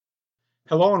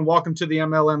Hello and welcome to the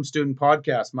MLM Student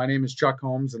Podcast. My name is Chuck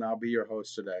Holmes and I'll be your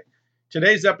host today.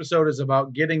 Today's episode is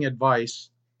about getting advice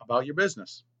about your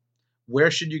business. Where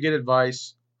should you get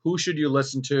advice? Who should you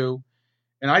listen to?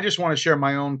 And I just want to share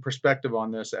my own perspective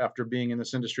on this after being in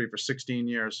this industry for 16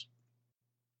 years.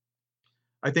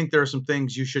 I think there are some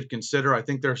things you should consider. I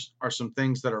think there are some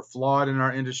things that are flawed in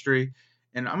our industry.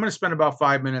 And I'm going to spend about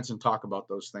 5 minutes and talk about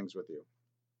those things with you.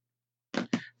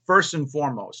 First and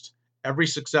foremost, every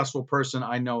successful person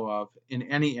I know of in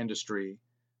any industry,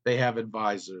 they have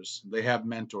advisors, they have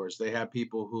mentors, they have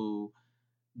people who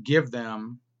give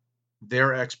them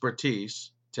their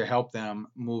expertise to help them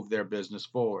move their business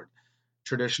forward.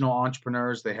 Traditional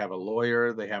entrepreneurs, they have a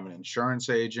lawyer, they have an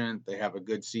insurance agent, they have a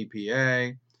good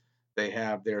CPA, they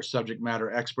have their subject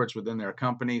matter experts within their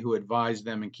company who advise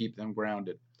them and keep them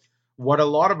grounded. What a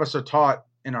lot of us are taught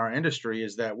in our industry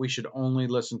is that we should only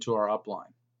listen to our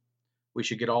upline. We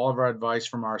should get all of our advice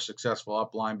from our successful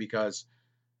upline because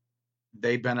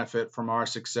they benefit from our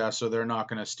success, so they're not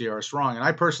going to steer us wrong. And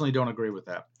I personally don't agree with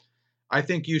that. I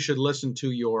think you should listen to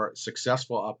your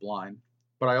successful upline,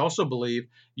 but I also believe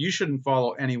you shouldn't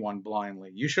follow anyone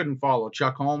blindly. You shouldn't follow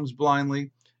Chuck Holmes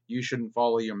blindly. You shouldn't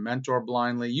follow your mentor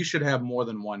blindly. You should have more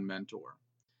than one mentor.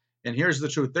 And here's the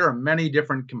truth. There are many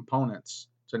different components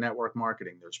to network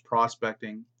marketing. There's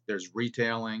prospecting, there's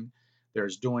retailing,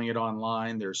 there's doing it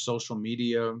online, there's social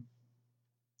media,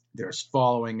 there's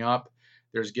following up,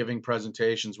 there's giving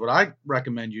presentations. What I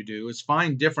recommend you do is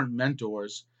find different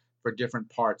mentors for different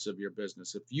parts of your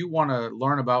business. If you want to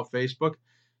learn about Facebook,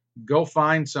 go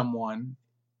find someone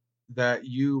that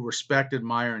you respect,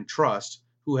 admire, and trust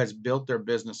who has built their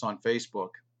business on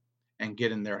Facebook and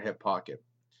get in their hip pocket.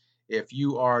 If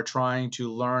you are trying to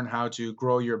learn how to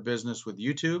grow your business with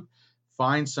YouTube,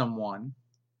 find someone,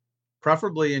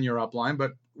 preferably in your upline,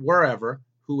 but wherever,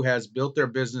 who has built their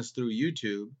business through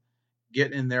YouTube,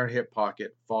 get in their hip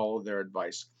pocket, follow their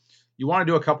advice. You want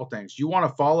to do a couple things. You want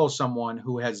to follow someone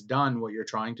who has done what you're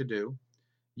trying to do.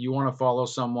 You want to follow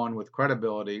someone with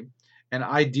credibility. And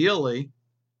ideally,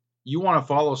 you want to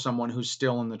follow someone who's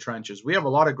still in the trenches. We have a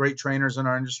lot of great trainers in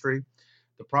our industry.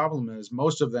 The problem is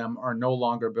most of them are no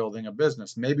longer building a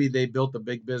business. Maybe they built a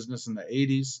big business in the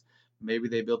 80s. Maybe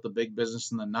they built a big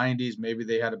business in the 90s. Maybe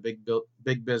they had a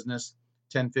big business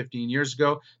 10, 15 years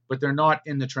ago, but they're not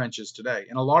in the trenches today.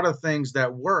 And a lot of things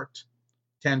that worked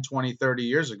 10, 20, 30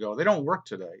 years ago, they don't work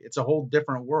today. It's a whole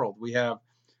different world. We have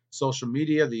social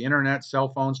media, the internet,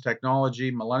 cell phones,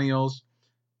 technology, millennials.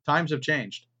 Times have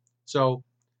changed. So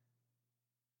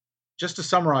just to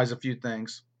summarize a few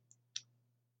things,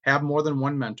 have more than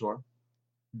one mentor.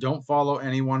 Don't follow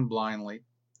anyone blindly.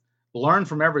 Learn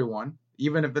from everyone,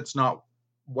 even if it's not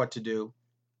what to do.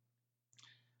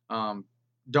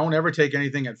 Don't ever take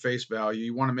anything at face value.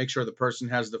 You want to make sure the person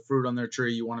has the fruit on their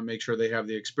tree. You want to make sure they have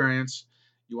the experience.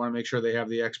 You want to make sure they have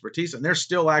the expertise, and they're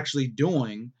still actually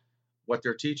doing what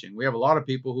they're teaching. We have a lot of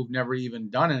people who've never even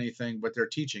done anything, but they're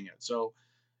teaching it. So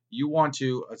you want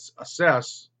to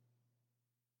assess,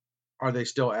 are they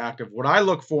still active? What I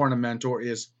look for in a mentor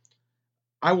is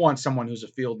I want someone who's a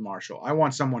field marshal. I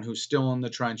want someone who's still in the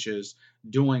trenches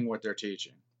doing what they're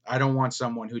teaching. I don't want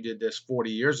someone who did this 40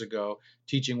 years ago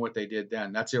teaching what they did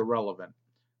then. That's irrelevant.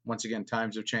 Once again,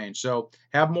 times have changed. So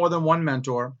have more than one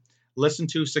mentor. Listen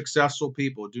to successful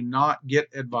people. Do not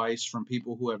get advice from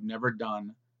people who have never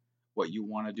done what you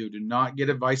want to do. Do not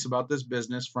get advice about this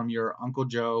business from your Uncle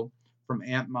Joe, from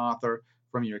Aunt Martha,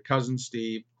 from your cousin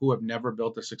Steve, who have never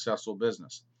built a successful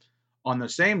business. On the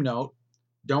same note,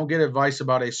 don't get advice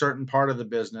about a certain part of the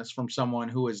business from someone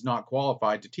who is not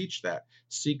qualified to teach that.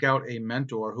 Seek out a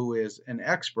mentor who is an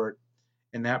expert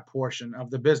in that portion of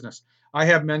the business. I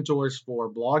have mentors for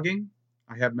blogging.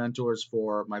 I have mentors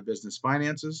for my business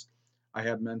finances. I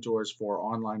have mentors for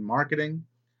online marketing.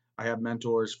 I have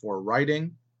mentors for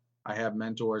writing. I have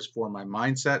mentors for my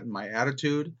mindset and my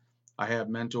attitude. I have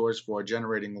mentors for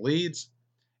generating leads.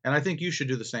 And I think you should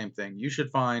do the same thing. You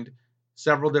should find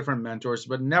several different mentors,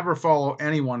 but never follow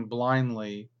anyone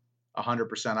blindly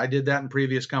 100%. I did that in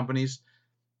previous companies.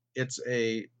 It's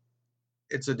a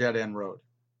dead end road.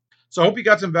 So I hope you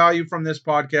got some value from this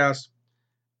podcast.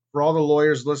 For all the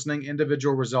lawyers listening,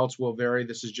 individual results will vary.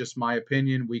 This is just my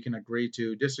opinion. We can agree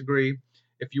to disagree.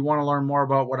 If you want to learn more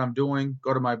about what I'm doing,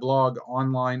 go to my blog,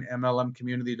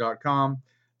 onlinemlmcommunity.com.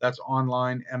 That's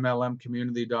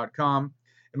onlinemlmcommunity.com.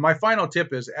 And my final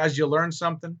tip is, as you learn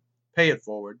something, pay it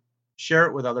forward. Share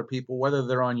it with other people, whether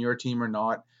they're on your team or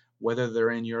not, whether they're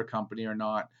in your company or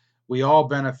not. We all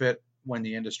benefit when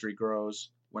the industry grows,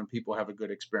 when people have a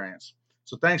good experience.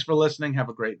 So thanks for listening. Have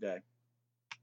a great day.